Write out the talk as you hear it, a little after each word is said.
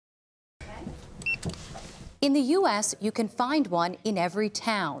In the U.S., you can find one in every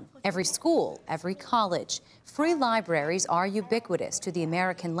town, every school, every college. Free libraries are ubiquitous to the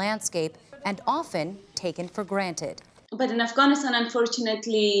American landscape and often taken for granted. But in Afghanistan,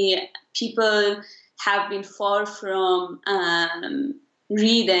 unfortunately, people have been far from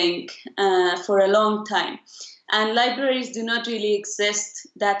reading for a long time. And libraries do not really exist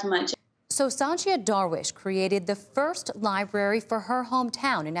that much. So Sajia Darwish created the first library for her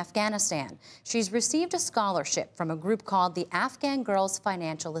hometown in Afghanistan. She's received a scholarship from a group called the Afghan Girls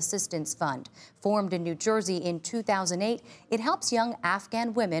Financial Assistance Fund. Formed in New Jersey in 2008, it helps young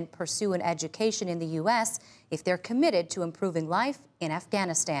Afghan women pursue an education in the U.S. if they're committed to improving life in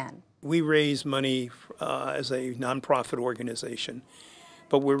Afghanistan. We raise money as a nonprofit organization,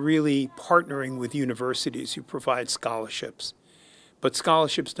 but we're really partnering with universities who provide scholarships. But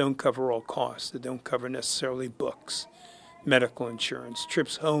scholarships don't cover all costs. They don't cover necessarily books, medical insurance,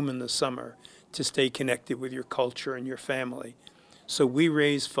 trips home in the summer to stay connected with your culture and your family. So we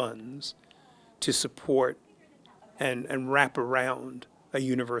raise funds to support and wrap around a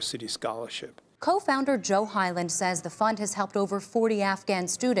university scholarship. Co-founder Joe Hyland says the fund has helped over 40 Afghan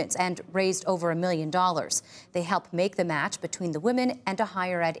students and raised over $1 million. They help make the match between the women and a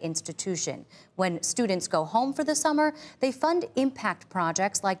higher ed institution. When students go home for the summer, they fund impact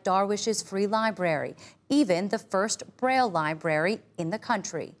projects like Darwish's free library, even the first Braille library in the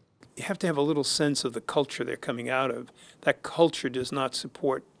country. You have to have a little sense of the culture they're coming out of. That culture does not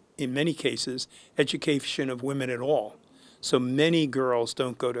support, in many cases, education of women at all. So many girls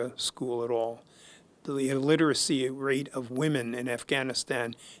don't go to school at all. The illiteracy rate of women in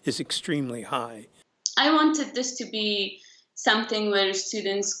Afghanistan is extremely high. I wanted this to be something where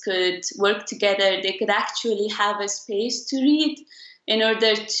students could work together. They could actually have a space to read in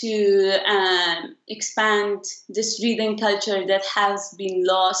order to expand this reading culture that has been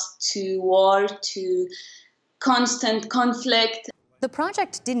lost to war, to constant conflict. The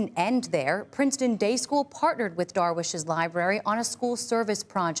project didn't end there. Princeton Day School partnered with Darwish's library on a school service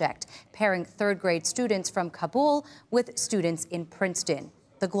project, pairing third-grade students from Kabul with students in Princeton.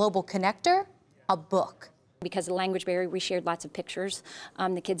 The global connector? A book. Because of the language barrier, we shared lots of pictures.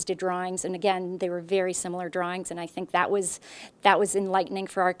 The kids did drawings, and again, they were very similar drawings, and I think that was enlightening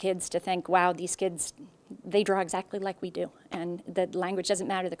for our kids to think, wow, these kids, they draw exactly like we do. And the language doesn't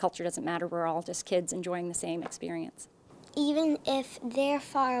matter, the culture doesn't matter, we're all just kids enjoying the same experience. Even if they're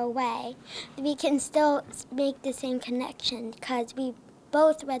far away, we can still make the same connection because we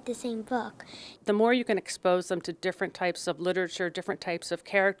both read the same book. The more you can expose them to different types of literature, different types of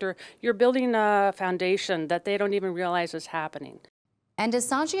character, you're building a foundation that they don't even realize is happening. And as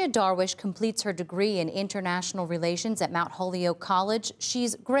Sajia Darwish completes her degree in international relations at Mount Holyoke College,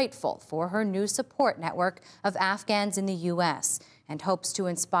 she's grateful for her new support network of Afghans in the U.S. and hopes to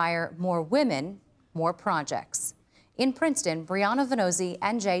inspire more women, more projects. In Princeton, Brianna Venozzi,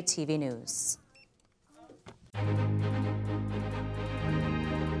 NJTV News.